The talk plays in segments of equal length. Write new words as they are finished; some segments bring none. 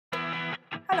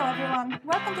Hello everyone,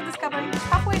 welcome to Discover English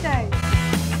Halfway Day.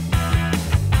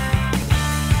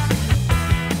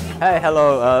 Hey,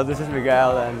 hello, this is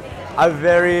Miguel and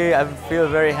I feel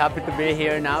very happy to be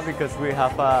here now because we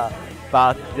have a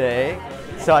path day,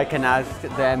 so I can ask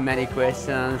them many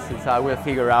questions, so I will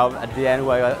figure out at the end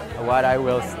what I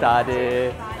will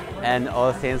study and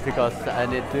all things, because I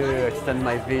need to extend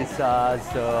my visa,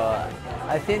 so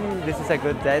I think this is a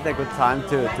good day, a good time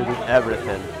to do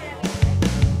everything.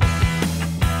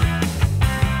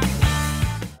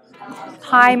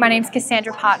 Hi, my name is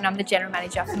Cassandra Parton. I'm the General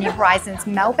Manager for New Horizons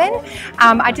Melbourne.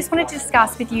 I just wanted to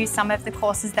discuss with you some of the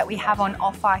courses that we have on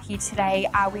offer here today.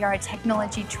 We are a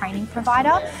technology training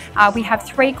provider. We have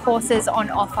 3 courses on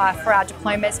offer for our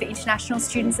diplomas for international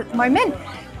students at the moment.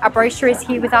 Our brochure is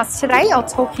here with us today. I'll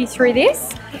talk you through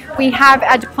this. We have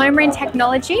a diploma in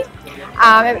technology,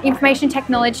 information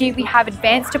technology. We have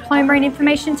advanced diploma in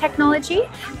information technology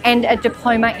and a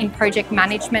diploma in project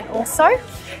management also.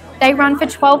 They run for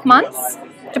 12 months.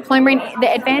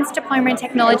 The advanced diploma in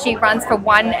technology runs for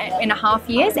 1.5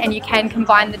 years, and you can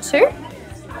combine the 2.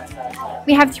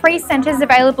 We have 3 centres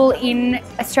available in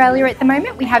Australia at the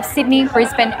moment. We have Sydney,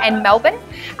 Brisbane and Melbourne.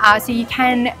 So you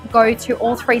can go to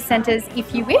all 3 centres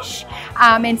if you wish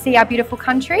and see our beautiful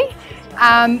country.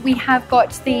 We have got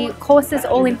the courses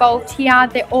all involved here.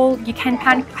 You can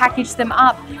package them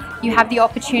up. You have the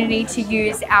opportunity to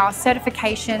use our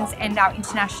certifications and our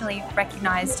internationally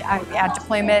recognised our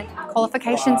diploma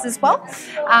qualifications as well.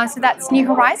 So that's New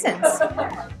Horizons.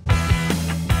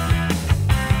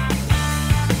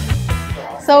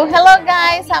 So hello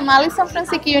guys, I'm Alison from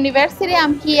CQUniversity.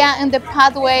 I'm here in the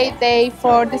pathway day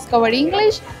for Discover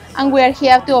English, and we are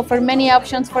here to offer many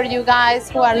options for you guys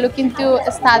who are looking to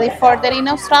study further in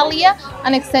Australia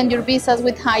and extend your visas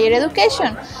with higher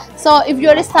education. So if you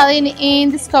are studying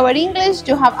in Discover English,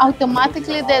 you have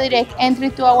automatically the direct entry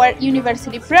to our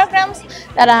university programs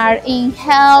that are in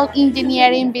health,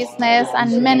 engineering, business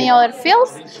and many other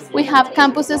fields. We have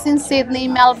campuses in Sydney,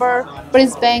 Melbourne,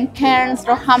 Brisbane, Cairns,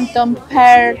 Roehampton,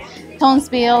 Perth,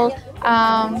 Townsville,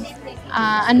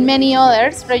 and many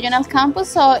others, regional campus.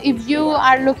 So if you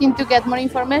are looking to get more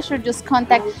information, just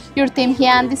contact your team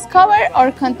here and Discover,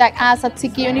 or contact us at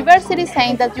CQUniversity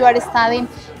saying that you are studying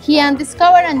here and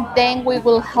Discover, and then we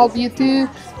will help you to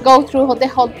go through the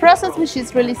whole process, which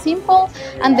is really simple,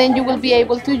 and then you will be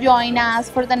able to join us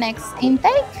for the next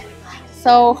intake.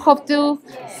 So hope to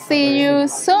see you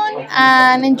soon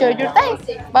and enjoy your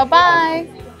day. Bye bye.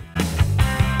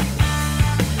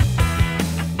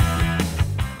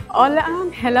 Hola,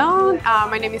 hello,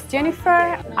 my name is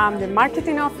Jennifer. I'm the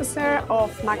Marketing Officer of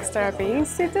Max Therapy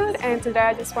Institute, and today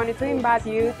I just wanted to invite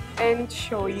you and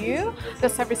show you the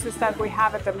services that we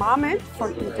have at the moment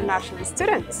for international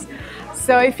students.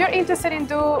 So if you're interested in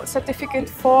do Certificate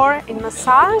 4 in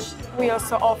massage, we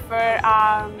also offer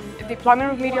Diploma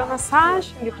in Remedial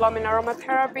Massage, Diploma in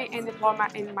Aromatherapy and Diploma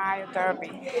in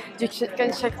Myotherapy. You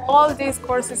can check all these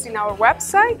courses in our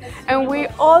website, and we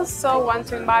also want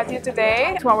to invite you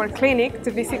today to our clinic,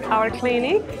 to visit our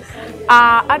clinic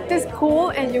at the school,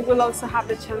 and you will also have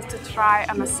the chance to try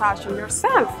a massage on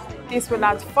yourself. This will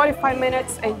last 45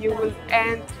 minutes and you will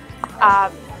end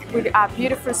with a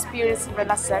beautiful experience in the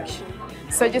last section.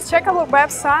 So just check our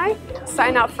website,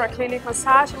 sign up for a clinic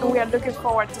massage, and we are looking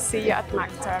forward to see you at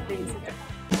Max Therapy Institute.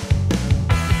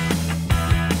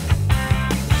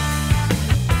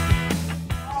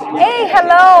 Hey,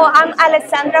 hello, I'm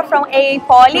Alexandria from AA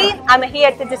Poly. I'm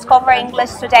here to Discover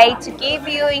English today to give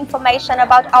you information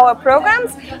about our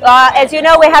programs. As you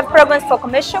know, we have programs for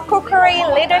commercial cookery,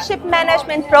 leadership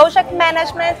management, project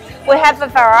management. We have a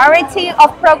variety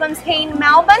of programs here in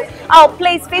Melbourne.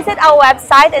 Please visit our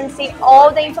website and see all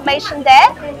the information there.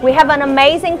 We have an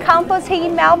amazing campus here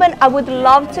in Melbourne. I would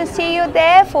love to see you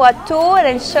there for a tour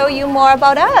and show you more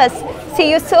about us. See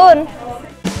you soon.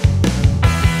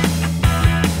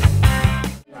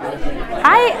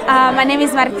 Hi, my name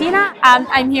is Martina.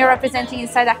 I'm here representing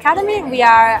Inside Academy. We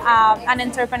are an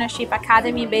entrepreneurship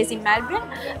academy based in Melbourne.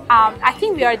 I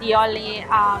think we are the only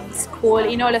school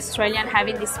in all Australia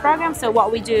having this program. So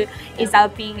what we do is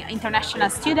helping international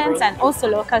students and also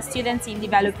local students in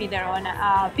developing their own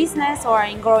business, or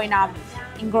in growing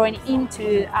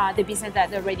into the business that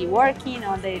they're already working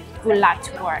or they would like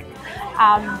to work.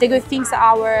 The good things of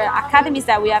our academy is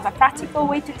that we have a practical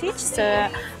way to teach, so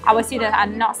our students are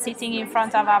not sitting in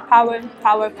front of a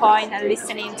PowerPoint and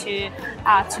listening to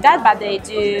that, but they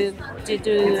do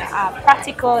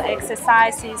practical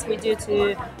exercises.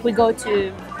 We go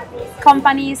to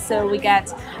companies, so we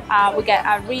get a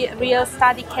real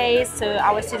study case, so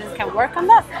our students can work on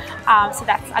that. So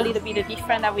that's a little bit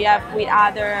different that we have with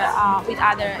other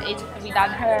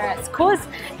schools.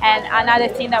 And another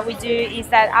thing that we do is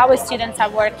that our students are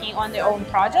working on their own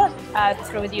project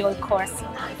through the whole course.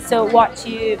 So what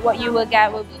you will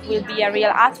get will be a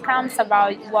real outcomes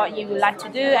about what you would like to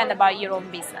do and about your own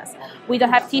business. We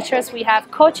don't have teachers, we have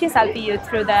coaches helping you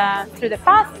through the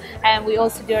path, and we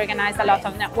also do organize a lot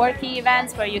of networking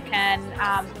events where you can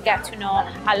get to know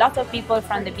a lot of people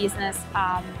from the business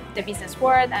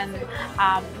world, and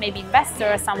maybe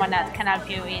investor or someone that can help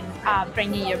you in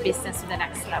bringing your business to the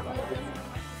next level.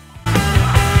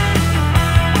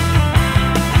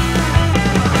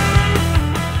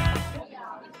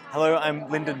 Hello, I'm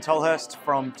Lyndon Tolhurst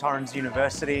from Torrens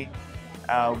University.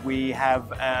 We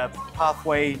have a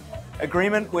pathway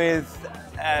agreement with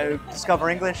Discover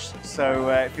English, so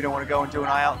if you don't want to go and do an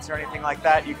IELTS or anything like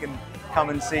that, you can come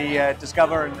and see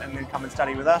Discover and then come and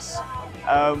study with us.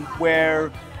 We're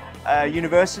a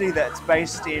university that's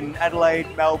based in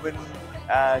Adelaide, Melbourne,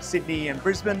 Sydney and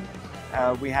Brisbane.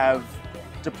 We have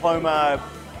diploma,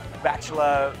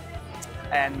 bachelor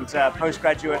and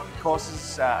postgraduate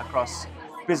courses across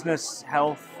business,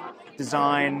 health,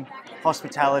 design,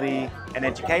 hospitality and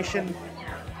education.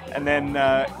 And then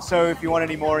so if you want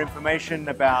any more information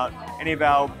about any of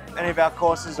our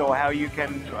courses or how you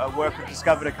can work with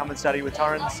Discover to come and study with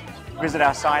Torrens, visit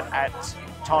our site at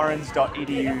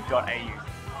torrens.edu.au.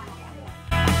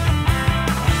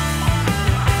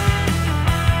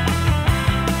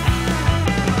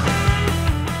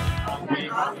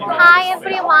 Hi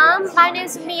everyone, my name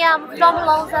is Mia from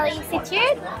Lonsdale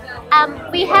Institute.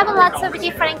 We have lots of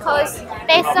different courses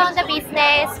based on the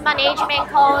business, management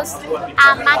course,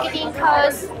 marketing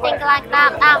course, things like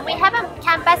that. We have a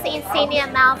campus in Sydney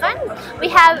and Melbourne. We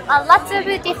have lots of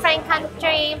different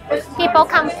countries people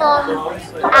come from.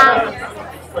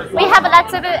 We have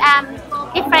lots of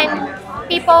different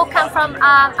people come from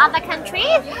other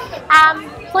countries.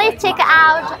 Please check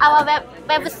out our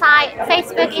website,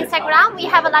 Facebook, Instagram. We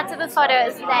have lots of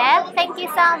photos there. Thank you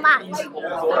so much.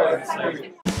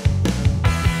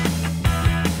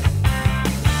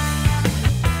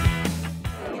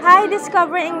 Hi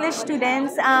Discover English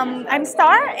students, I'm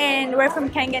Star and we're from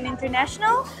Kangan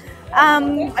International.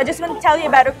 I just want to tell you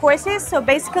about our courses. So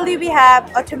basically we have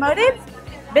automotive,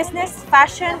 business,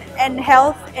 fashion and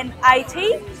health and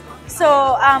IT.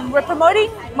 So we're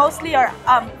promoting mostly our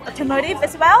automotive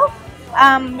as well.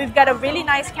 We've got a really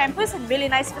nice campus and really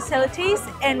nice facilities,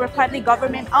 and we're partly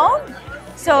government owned.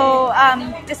 So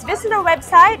just visit our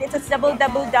website. It's at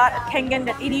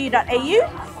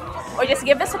www.kangan.edu.au, or just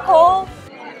give us a call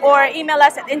or email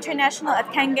us at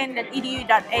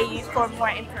international@kangan.edu.au for more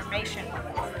information.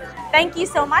 Thank you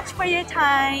so much for your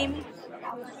time.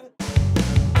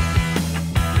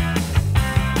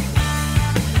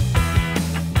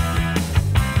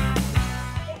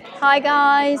 Hi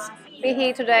guys, we're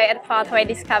here today at Pathway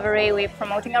Discovery. We're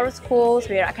promoting our schools.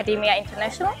 We're Academies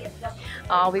International.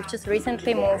 We've just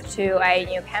recently moved to a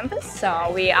new campus,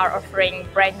 so we are offering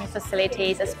brand new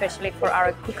facilities, especially for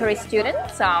our cookery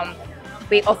students.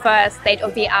 We offer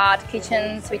state-of-the-art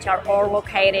kitchens, which are all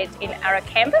located in our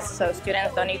campus, so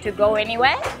students don't need to go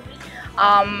anywhere.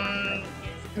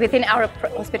 Within our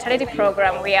hospitality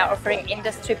program, we are offering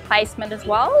industry placement as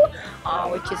well,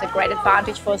 which is a great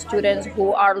advantage for students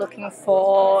who are looking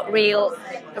for real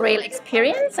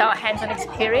experience, hands-on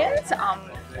experience.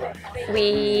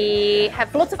 We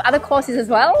have lots of other courses as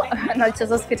well, not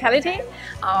just hospitality.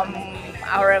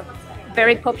 Our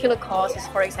very popular course is,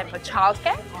 for example,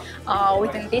 childcare.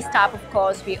 Within this type of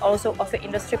course, we also offer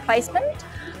industry placement.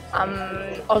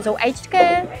 Also aged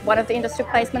care, one of the industry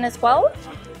placement as well.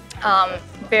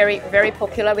 Very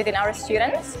popular within our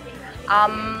students.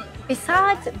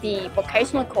 Besides the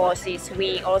vocational courses,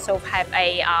 we also have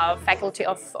a faculty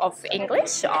of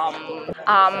English.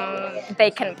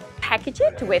 They can package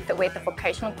it with the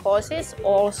vocational courses.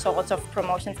 All sorts of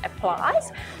promotions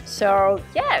applies. So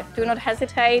yeah, do not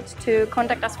hesitate to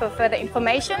contact us for further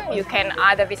information. You can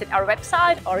either visit our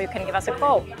website or you can give us a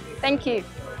call. Thank you.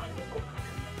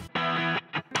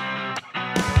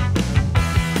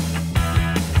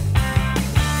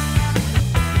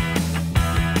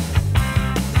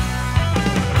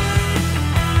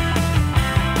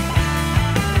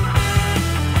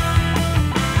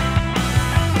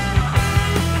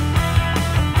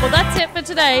 Well, that's it for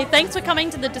today. Thanks for coming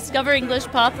to the Discover English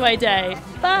Pathway Day.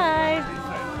 Bye!